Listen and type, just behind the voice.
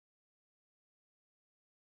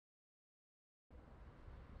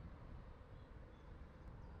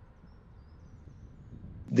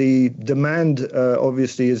The demand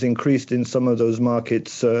obviously is increased in some of those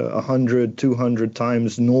markets 100, 200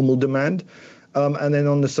 times normal demand. And then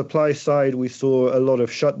on the supply side, we saw a lot of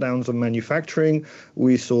shutdowns of manufacturing.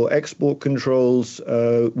 We saw export controls.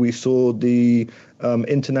 We saw the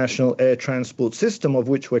international air transport system, of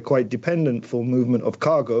which we're quite dependent for movement of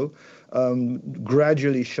cargo,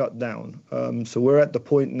 gradually shut down. So we're at the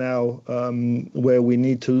point now where we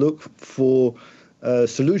need to look for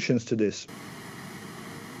solutions to this.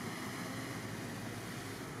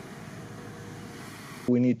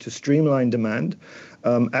 We need to streamline demand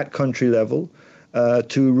at country level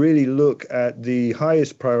to really look at the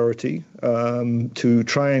highest priority to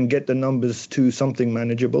try and get the numbers to something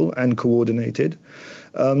manageable and coordinated.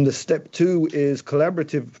 The step two is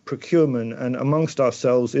collaborative procurement, and amongst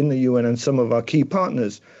ourselves in the UN and some of our key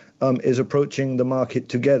partners is approaching the market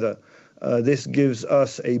together. This gives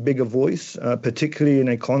us a bigger voice, particularly in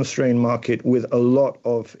a constrained market with a lot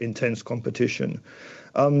of intense competition.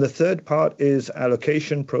 The third part is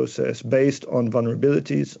allocation process based on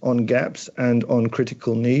vulnerabilities, on gaps, and on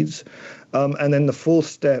critical needs. And then the fourth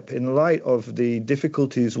step, in light of the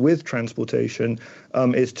difficulties with transportation,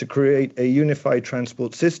 is to create a unified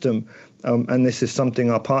transport system. And this is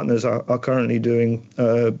something our partners are currently doing,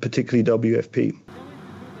 particularly WFP.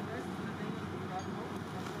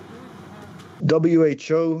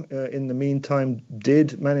 WHO, in the meantime,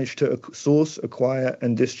 did manage to source, acquire,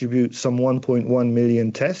 and distribute some 1.1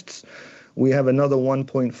 million tests. We have another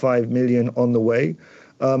 1.5 million on the way.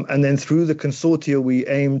 And then through the consortia, we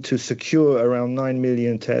aim to secure around 9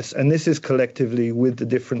 million tests. And this is collectively with the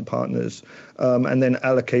different partners, and then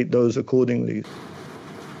allocate those accordingly.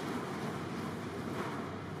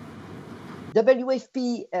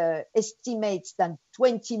 WFP estimates that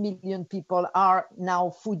 20 million people are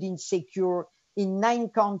now food insecure in 9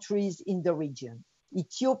 countries in the region: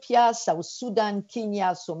 Ethiopia, South Sudan,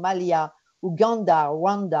 Kenya, Somalia, Uganda,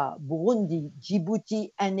 Rwanda, Burundi,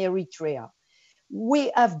 Djibouti, and Eritrea.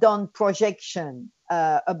 We have done projection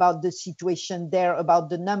about the situation there, about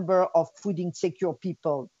the number of food insecure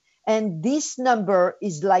people. And this number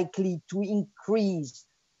is likely to increase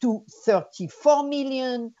to 34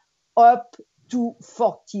 million, up to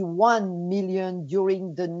 41 million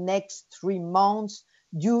during the next 3 months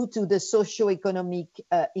due to the socio-economic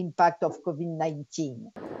impact of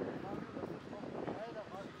COVID-19.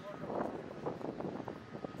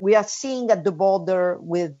 We are seeing at the border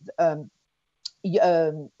with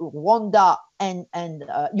Uganda and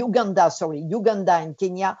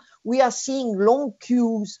Kenya, we are seeing long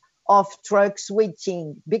queues of trucks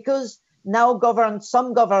waiting because now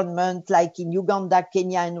some government, like in Uganda,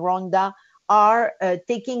 Kenya, and Rwanda, are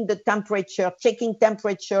checking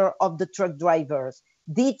temperature of the truck drivers.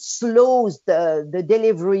 This slows the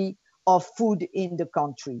delivery of food in the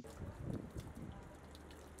country.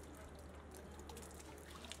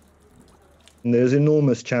 There's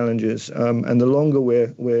enormous challenges, and the longer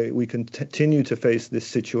we continue to face this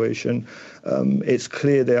situation, it's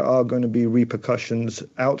clear there are going to be repercussions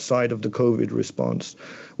outside of the COVID response.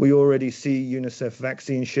 We already see UNICEF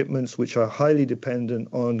vaccine shipments, which are highly dependent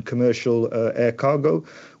on commercial air cargo.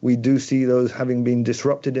 We do see those having been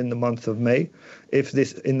disrupted in the month of April. If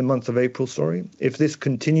this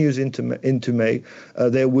continues into May,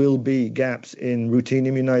 there will be gaps in routine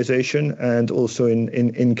immunization and also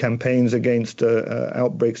in campaigns against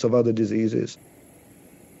outbreaks of other diseases.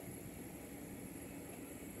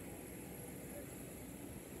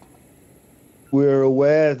 We're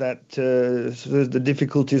aware that the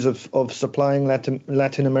difficulties of supplying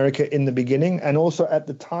Latin America in the beginning, and also at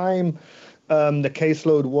the time, the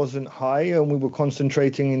caseload wasn't high and we were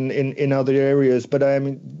concentrating in other areas. But I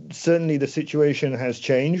mean, certainly the situation has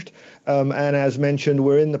changed. And as mentioned,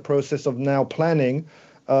 we're in the process of now planning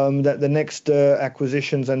that the next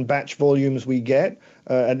acquisitions and batch volumes we get,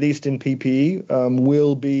 at least in PPE,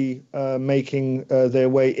 will be making their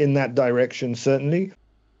way in that direction, certainly.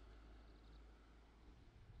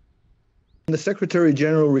 The Secretary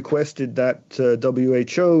General requested that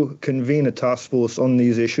WHO convene a task force on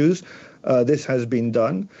these issues. This has been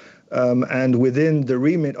done. And within the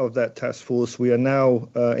remit of that task force, we are now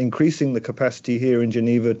increasing the capacity here in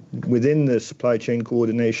Geneva within the supply chain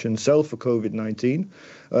coordination cell for COVID-19.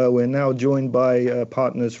 We're now joined by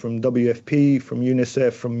partners from WFP, from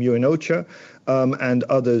UNICEF, from UNOCHA, and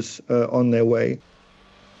others on their way.